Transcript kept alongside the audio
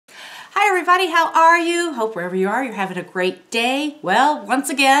everybody, how are you? Hope wherever you are, you're having a great day. Well, once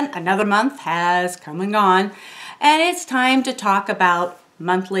again, another month has come and gone, and it's time to talk about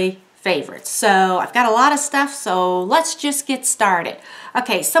monthly favorites. So I've got a lot of stuff, so let's just get started.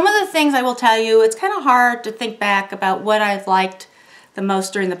 Okay, some of the things I will tell you, it's kind of hard to think back about what I've liked the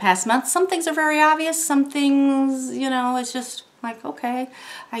most during the past month. Some things are very obvious, some things, you know, it's just like, okay,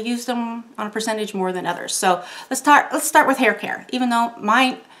 I use them on a percentage more than others. So let's start with hair care. Even though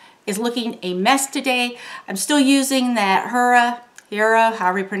mine is looking a mess today, I'm still using that Hera,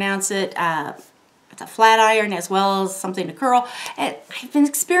 however you pronounce it. It's a flat iron as well as something to curl. And I've been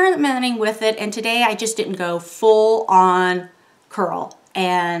experimenting with it, and today I just didn't go full on curl.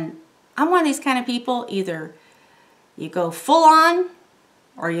 And I'm one of these kind of people, either you go full on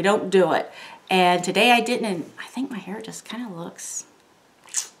or you don't do it. And today I didn't, and I think my hair just kind of looks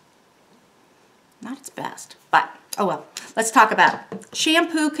not its best, but oh well. Let's talk about it.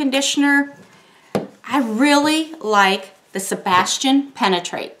 Shampoo, conditioner. I really like the Sebastian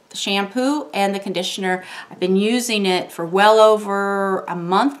Penetraitt, the shampoo and the conditioner. I've been using it for well over a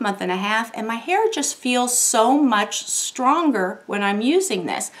month and a half, and my hair just feels so much stronger when I'm using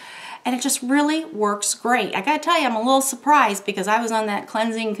this. And it just really works great. I gotta tell you, I'm a little surprised because I was on that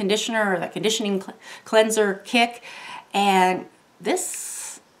cleansing conditioner or that conditioning cleanser kick, and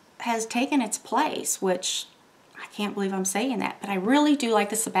this has taken its place, which I can't believe I'm saying that, but I really do like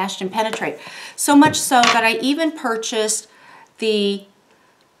the Sebastian Penetraitt. So much so that I even purchased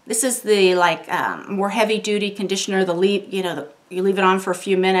this is the like more heavy duty conditioner, you leave it on for a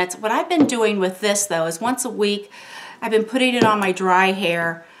few minutes. What I've been doing with this though is once a week, I've been putting it on my dry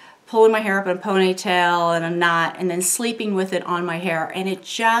hair, pulling my hair up in a ponytail and a knot, and then sleeping with it on my hair. And it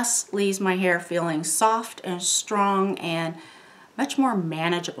just leaves my hair feeling soft and strong and much more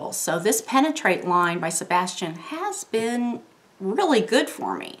manageable. So this Penetraitt line by Sebastian has been really good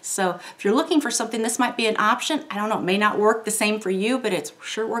for me. So if you're looking for something, this might be an option. I don't know, it may not work the same for you, but it's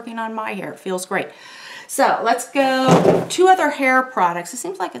sure working on my hair. It feels great. So let's go two other hair products. It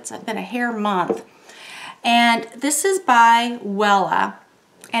seems like it's been a hair month. And this is by Wella.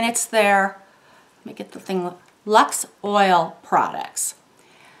 And it's their, let me get the thing, LuxeOil products.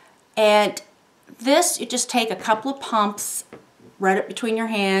 And this, you just take a couple of pumps, rub it between your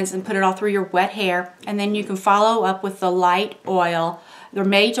hands and put it all through your wet hair. And then you can follow up with the light oil. They're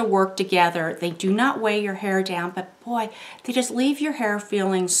made to work together. They do not weigh your hair down, but boy, they just leave your hair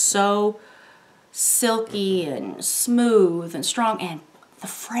feeling so silky and smooth and strong. And the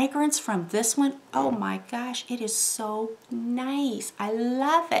fragrance from this one, oh my gosh, it is so nice. I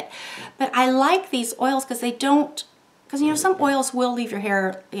love it. But I like these oils because they don't, because you know, some oils will leave your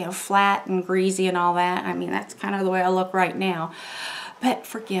hair, you know, flat and greasy and all that. I mean, that's kind of the way I look right now. But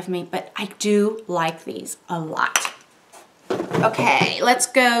forgive me, but I do like these a lot. Okay, let's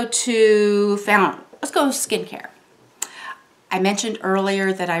go skincare. I mentioned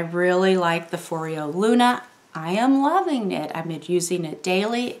earlier that I really like the Foreo Luna. I am loving it. I've been using it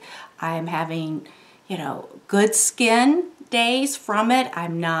daily. I am having, you know, good skin days from it.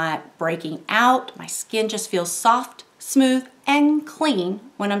 I'm not breaking out. My skin just feels soft, smooth, and clean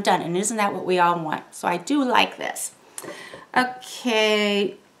when I'm done. And isn't that what we all want? So I do like this.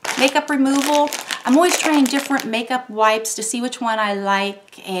 Okay, makeup removal. I'm always trying different makeup wipes to see which one I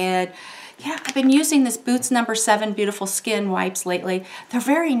like. And yeah, I've been using this Boots No. 7 Beautiful Skin wipes lately. They're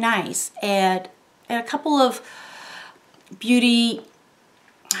very nice. And a couple of beauty,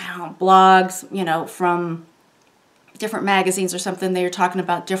 I don't know, blogs, you know, from different magazines or something, they were talking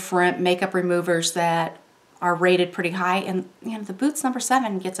about different makeup removers that are rated pretty high. And, you know, the Boots No.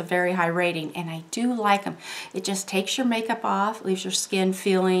 7 gets a very high rating, and I do like them. It just takes your makeup off, leaves your skin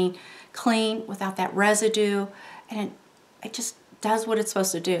feeling clean without that residue, and it just does what it's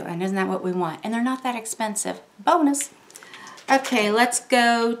supposed to do. And isn't that what we want? And they're not that expensive. Bonus. Okay, let's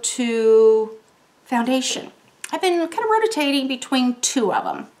go to foundation. I've been kind of rotating between two of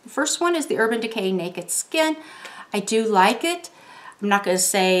them. The first one is the Urban Decay Naked Skin. I do like it. I'm not going to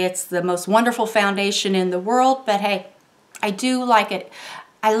say it's the most wonderful foundation in the world, but hey, I do like it.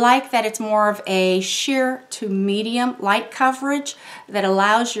 I like that it's more of a sheer to medium light coverage that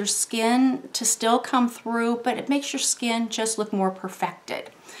allows your skin to still come through, but it makes your skin just look more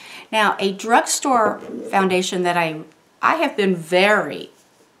perfected. Now, a drugstore foundation that I have been very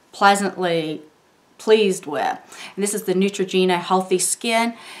pleasantly pleased with. And this is the Neutrogena Healthy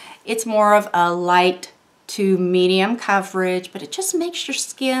Skin. It's more of a light to medium coverage, but it just makes your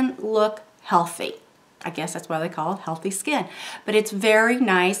skin look healthy. I guess that's why they call it healthy skin. But it's very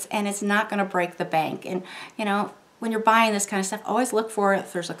nice, and it's not going to break the bank. And you know, when you're buying this kind of stuff, always look for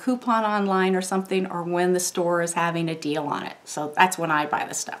if there's a coupon online or something, or when the store is having a deal on it. So that's when I buy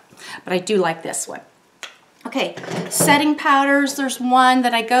this stuff. But I do like this one. Okay, setting powders. There's one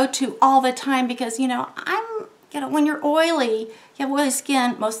that I go to all the time because, you know, when you're oily, you have oily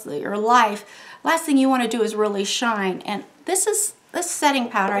skin most of your life, last thing you want to do is really shine. And this setting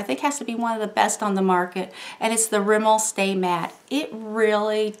powder, I think, has to be one of the best on the market, and it's the Rimmel Stay Matte. It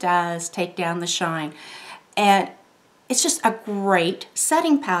really does take down the shine, and it's just a great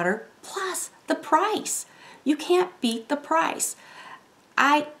setting powder, plus the price. You can't beat the price.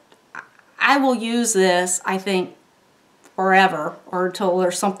 I will use this, I think, forever, or until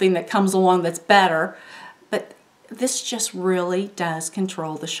there's something that comes along that's better, but this just really does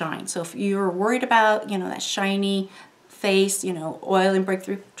control the shine. So if you're worried about, you know, that shiny face, you know, oil and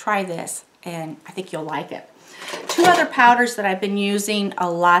breakthrough, try this, and I think you'll like it. Two other powders that I've been using a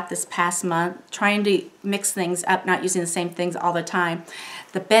lot this past month, trying to mix things up, not using the same things all the time.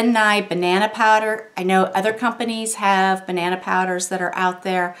 The Nye Banana Powder. I know other companies have banana powders that are out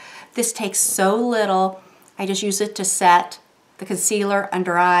there. This takes so little. I just use it to set the concealer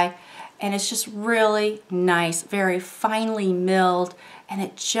under eye, and it's just really nice, very finely milled, and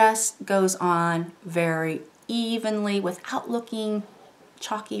it just goes on very evenly without looking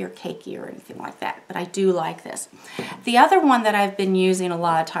chalky or cakey or anything like that, but I do like this. The other one that I've been using a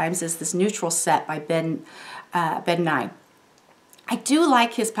lot of times is this Neutral Set by Nye. I do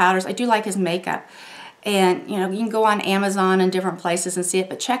like his powders, I do like his makeup, and you know, you can go on Amazon and different places and see it,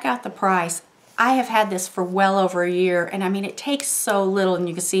 but check out the price. I have had this for well over a year, and I mean, it takes so little, and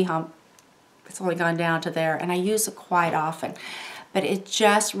you can see how it's only gone down to there, and I use it quite often, but it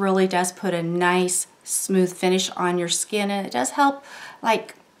just really does put a nice smooth finish on your skin, and it does help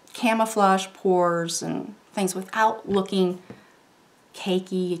like camouflage pores and things without looking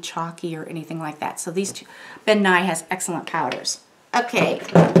cakey, chalky, or anything like that. So these two, Nye has excellent powders. Okay,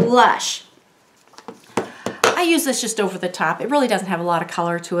 Lush. I use this just over the top. It really doesn't have a lot of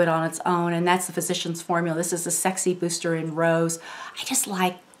color to it on its own, and that's the Physician's Formula. This is the Sexy Booster in Rose. I just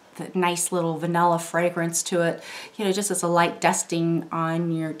like the nice little vanilla fragrance to it, you know, just as a light dusting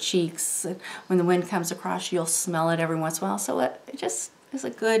on your cheeks. When the wind comes across, you'll smell it every once in a while, so it just is a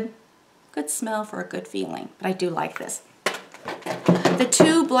good smell for a good feeling. But I do like this. The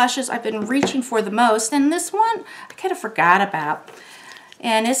two blushes I've been reaching for the most, and this one I kind of forgot about,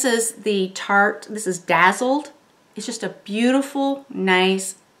 and this is the Tarte, this is Dazzled. It's just a beautiful,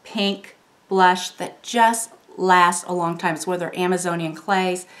 nice pink blush that just lasts a long time. It's one of their Amazonian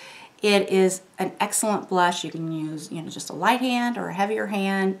clays. It is an excellent blush. You can use, you know, just a light hand or a heavier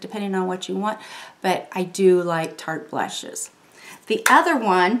hand, depending on what you want. But I do like Tarte blushes. The other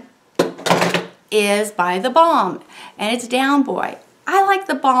one is by the Balm, and it's Down Boy. I like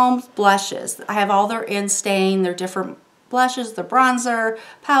the Balm's blushes. I have all their in-stain, their different blushes, their bronzer,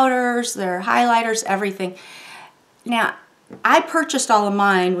 powders, their highlighters, everything. Now, I purchased all of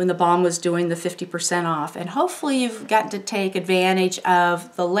mine when the Balm was doing the 50% off, and hopefully you've gotten to take advantage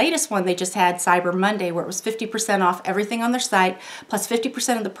of the latest one they just had, Cyber Monday, where it was 50% off everything on their site, plus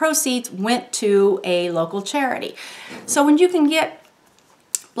 50% of the proceeds went to a local charity. So when you can get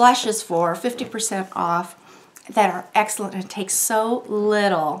blushes for 50% off that are excellent and take so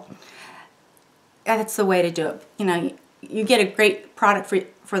little, that's the way to do it. You know, you get a great product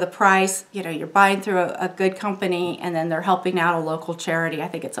for the price. You know, you're buying through a good company, and then they're helping out a local charity. I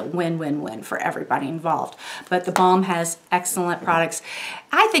think it's a win-win-win for everybody involved. But the Balm has excellent products.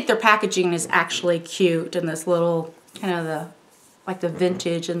 I think their packaging is actually cute, and this little kind of like the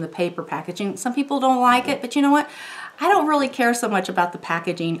vintage and the paper packaging. Some people don't like it, but you know what? I don't really care so much about the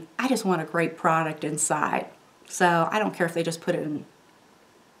packaging. I just want a great product inside. So I don't care if they just put it in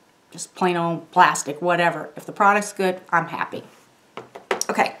just plain old plastic, whatever. If the product's good, I'm happy.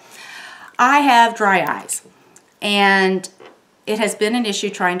 Okay, I have dry eyes, and it has been an issue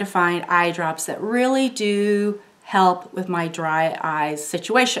trying to find eye drops that really do help with my dry eyes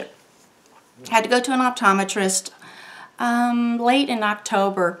situation. I had to go to an optometrist late in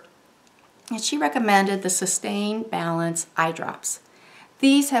October, and she recommended the Systane Balance eye drops.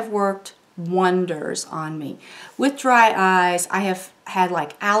 These have worked wonders on me. With dry eyes, I have had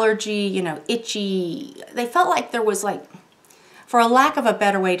like allergy, you know, itchy. They felt like there was like, for a lack of a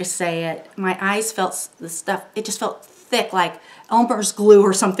better way to say it, my eyes felt the stuff, it just felt thick, like Elmer's glue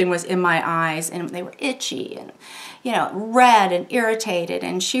or something was in my eyes, and they were itchy and, you know, red and irritated.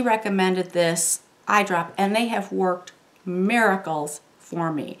 And she recommended this eye drop, and they have worked miracles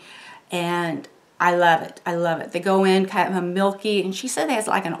for me. And I love it. I love it. They go in kind of a milky, and she said it has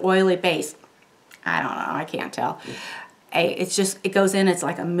like an oily base. I don't know. I can't tell. it goes in, it's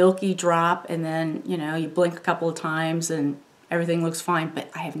like a milky drop, and then, you know, you blink a couple of times and everything looks fine. But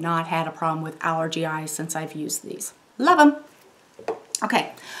I have not had a problem with allergy eyes since I've used these. Love them.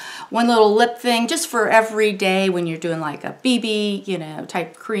 Okay, one little lip thing just for every day when you're doing like a BB, you know,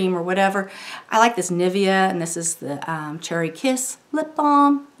 type cream or whatever. I like this Nivea, and this is the Cherry Kiss Lip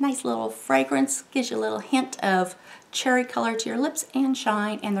Balm. Nice little fragrance, gives you a little hint of cherry color to your lips and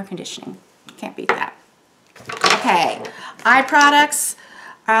shine, and their conditioning. Can't beat that. Okay, eye products.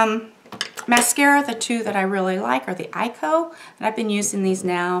 Mascara, the two that I really like are the Eyeko, and I've been using these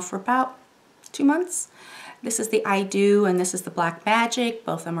now for about 2 months. This is the Eyedo, and this is the Black Magic.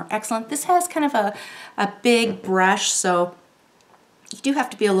 Both of them are excellent. This has kind of a big brush, so you do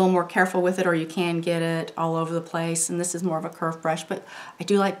have to be a little more careful with it, or you can get it all over the place. And this is more of a curved brush, but I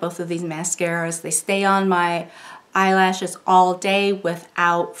do like both of these mascaras. They stay on my eyelashes all day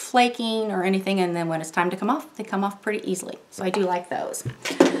without flaking or anything, and then when it's time to come off, they come off pretty easily. So I do like those.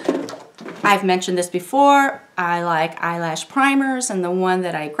 I've mentioned this before. I like eyelash primers, and the one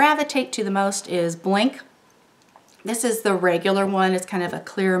that I gravitate to the most is Blinc. This is the regular one. It's kind of a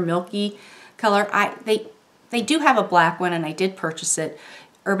clear, milky color. They do have a black one, and I did purchase it.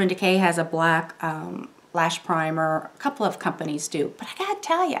 Urban Decay has a black lash primer. A couple of companies do. But I gotta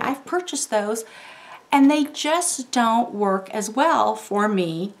tell you, I've purchased those, and they just don't work as well for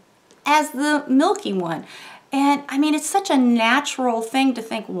me as the milky one. And I mean, it's such a natural thing to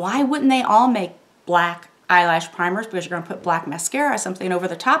think, why wouldn't they all make black eyelash primers? Because you're gonna put black mascara or something over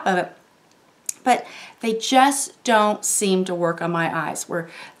the top of it. But they just don't seem to work on my eyes, where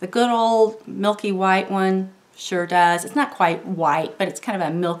the good old milky white one sure does. It's not quite white, but it's kind of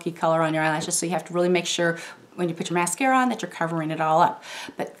a milky color on your eyelashes, so you have to really make sure when you put your mascara on that you're covering it all up.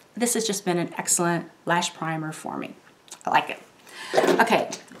 But this has just been an excellent lash primer for me. I like it. Okay,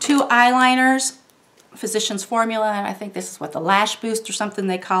 2 eyeliners, Physicians Formula, and I think this is what, the Lash Boost or something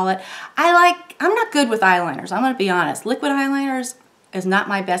they call it. I'm not good with eyeliners, I'm gonna be honest. Liquid eyeliners is not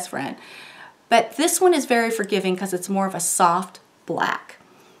my best friend. But this one is very forgiving because it's more of a soft black.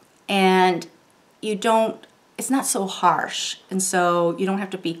 And it's not so harsh. And so you don't have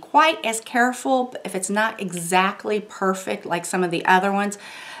to be quite as careful if it's not exactly perfect like some of the other ones.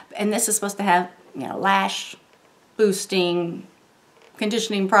 And this is supposed to have, you know, lash boosting,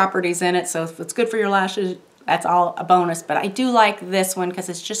 conditioning properties in it. So if it's good for your lashes, that's all a bonus. But I do like this one because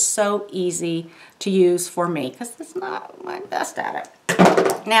it's just so easy to use for me, because it's not my best at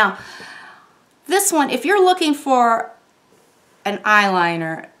it. Now, this one, if you're looking for an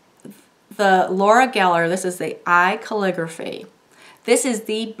eyeliner, the Laura Geller, this is the Eye Calligraphy. This is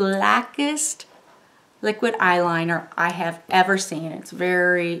the blackest liquid eyeliner I have ever seen. It's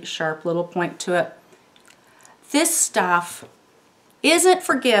very sharp, little point to it. This stuff isn't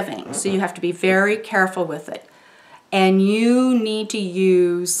forgiving, so you have to be very careful with it. And you need to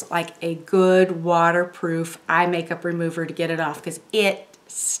use like a good waterproof eye makeup remover to get it off, because it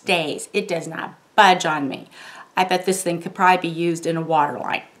stays. It does not budge on me. I bet this thing could probably be used in a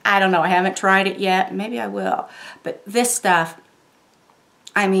waterline. I don't know. I haven't tried it yet. Maybe I will. But this stuff,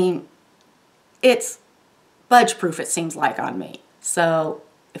 I mean, it's budge proof, it seems like, on me. So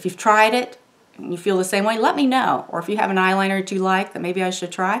if you've tried it and you feel the same way, let me know. Or if you have an eyeliner that you like that maybe I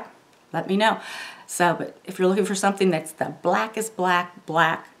should try, let me know. So, but if you're looking for something that's the blackest black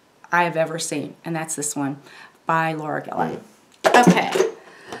I have ever seen, and that's this one by Laura Geller. Okay.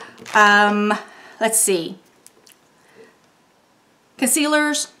 Let's see.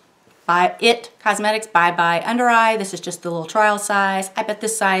 Concealers by It Cosmetics, Bye Bye Under Eye. This is just the little trial size. I bet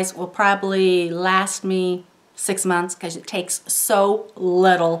this size will probably last me 6 months because it takes so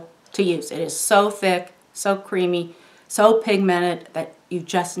little to use. It is so thick, so creamy, so pigmented that you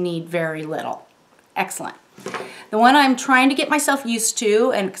just need very little. Excellent. The one I'm trying to get myself used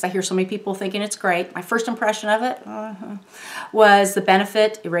to, and because I hear so many people thinking it's great, my first impression of it was the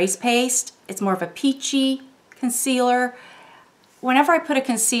Benefit Erase Paste. It's more of a peachy concealer. Whenever I put a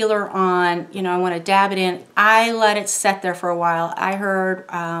concealer on, you know, I want to dab it in, I let it set there for a while. I heard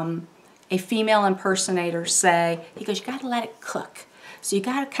a female impersonator say, he goes, you got to let it cook. So you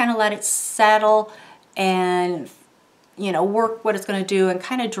got to kind of let it settle and, you know, work what it's going to do and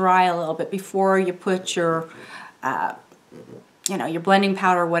kind of dry a little bit before you put your, you know, your blending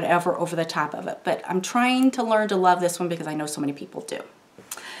powder or whatever over the top of it. But I'm trying to learn to love this one because I know so many people do.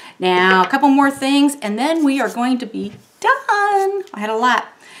 Now, a couple more things, and then we are going to be done. I had a lot.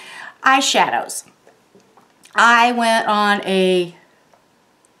 Eyeshadows. I went on a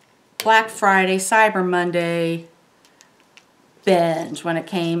Black Friday, Cyber Monday binge when it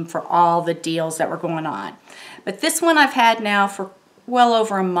came for all the deals that were going on. But this one I've had now for well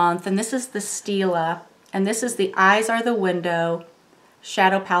over a month, and this is the Stila And this is the Eyes Are the Window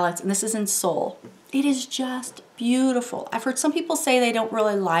shadow palettes, and this is in Soul. It is just beautiful. I've heard some people say they don't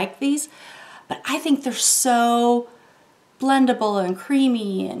really like these, but I think they're so blendable and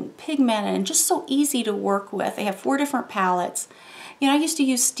creamy and pigmented and just so easy to work with. They have 4 different palettes. You know, I used to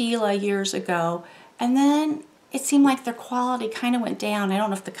use Stila years ago, and then it seemed like their quality kind of went down. I don't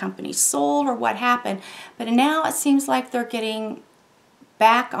know if the company sold or what happened, but now it seems like they're getting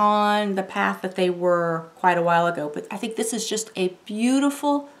back on the path that they were quite a while ago. But I think this is just a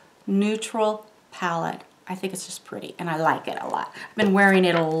beautiful neutral palette. I think it's just pretty, and I like it a lot. I've been wearing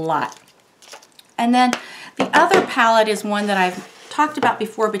it a lot. And then the other palette is one that I've talked about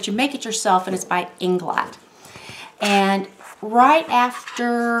before, but you make it yourself, and it's by Inglot. And right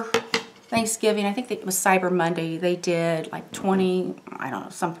after Thanksgiving, I think it was Cyber Monday, they did like 20, I don't know,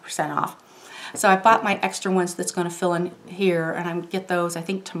 some % off. So I bought my extra ones that's going to fill in here, and I'm going to get those, I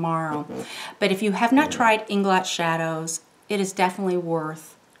think, tomorrow. But if you have not tried Inglot shadows, it is definitely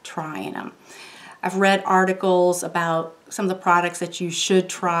worth trying them. I've read articles about some of the products that you should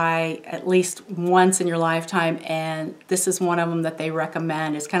try at least once in your lifetime, and this is one of them that they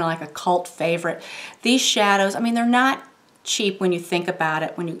recommend. It's kind of like a cult favorite. These shadows, I mean, they're not cheap when you think about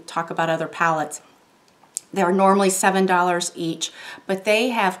it, when you talk about other palettes. They're normally $7 each, but they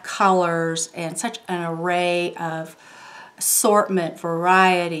have colors and such an array of assortment,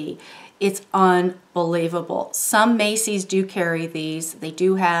 variety. It's unbelievable. Some Macy's do carry these. They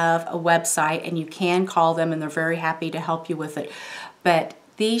do have a website, and you can call them, and they're very happy to help you with it. But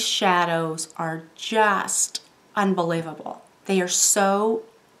these shadows are just unbelievable. They are so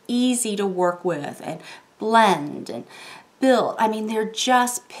easy to work with and blend and build. I mean, they're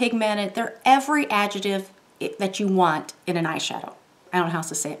just pigmented. They're every adjective that you want in an eyeshadow. I don't know how else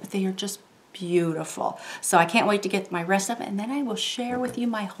to say it, but they are just beautiful. So I can't wait to get my rest of it, and then I will share with you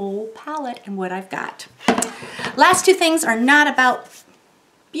my whole palette and what I've got. Last 2 things are not about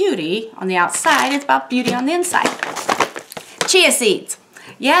beauty on the outside, it's about beauty on the inside. Chia seeds.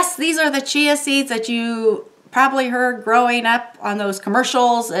 Yes, these are the chia seeds that you probably heard growing up on those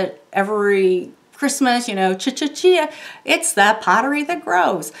commercials at every Christmas, you know, chia. It's the pottery that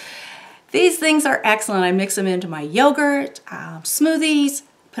grows. These things are excellent. I mix them into my yogurt, smoothies,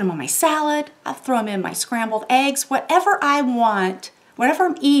 put them on my salad. I'll throw them in my scrambled eggs, whatever I want, whatever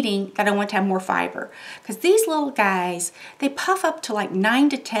I'm eating that I want to have more fiber. Because these little guys, they puff up to like 9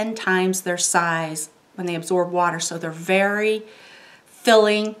 to 10 times their size when they absorb water. So they're very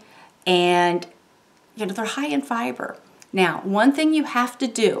filling, and you know, they're high in fiber. Now, one thing you have to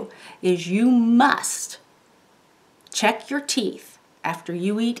do is you must check your teeth after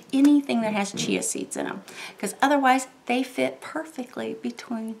you eat anything that has chia seeds in them, because otherwise they fit perfectly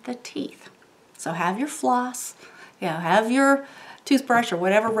between the teeth. So have your floss, you know, have your toothbrush or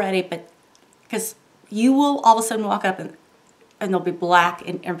whatever ready, but because you will all of a sudden walk up and they'll be black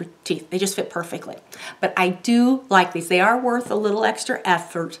in every teeth. They just fit perfectly. But I do like these. They are worth a little extra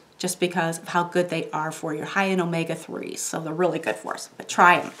effort just because of how good they are for you. High in omega-3s, so they're really good for us. But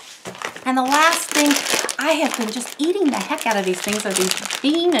try them. And the last thing, I have been just eating the heck out of these things, are these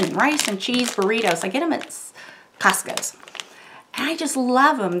bean and rice and cheese burritos. I get them at Costco's. And I just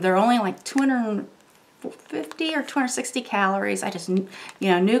love them. They're only like 250 or 260 calories. I just, you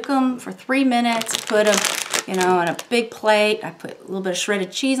know, nuke them for 3 minutes, put them, you know, on a big plate. I put a little bit of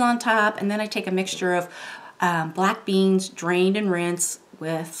shredded cheese on top, and then I take a mixture of black beans, drained and rinsed,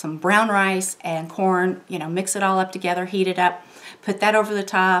 with some brown rice and corn, you know, mix it all up together, heat it up, put that over the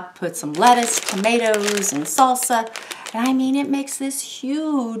top, put some lettuce, tomatoes, and salsa. And I mean, it makes this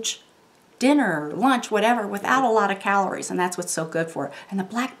huge dinner, lunch, whatever, without a lot of calories, and that's what's so good for it. And the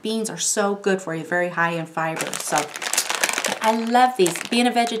black beans are so good for you, very high in fiber. So I love these. Being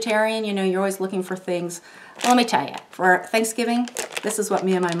a vegetarian, you know, you're always looking for things. Well, let me tell you, for Thanksgiving, this is what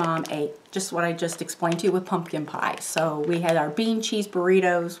me and my mom ate. Just what I just explained to you with pumpkin pie. So we had our bean cheese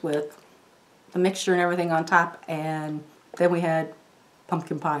burritos with the mixture and everything on top, and then we had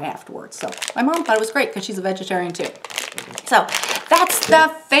pumpkin pie afterwards. So my mom thought it was great because she's a vegetarian too. So that's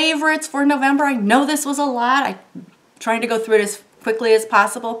the favorites for November. I know this was a lot. I'm trying to go through it as quickly as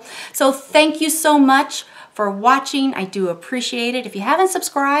possible. So thank you so much for watching. I do appreciate it. If you haven't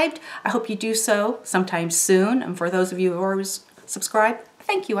subscribed, I hope you do so sometime soon. And for those of you who are always subscribed,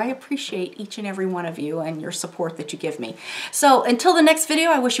 thank you. I appreciate each and every one of you and your support that you give me. So until the next video,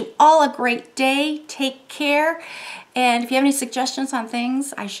 I wish you all a great day. Take care. And if you have any suggestions on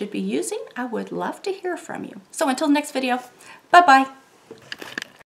things I should be using, I would love to hear from you. So until the next video, bye-bye.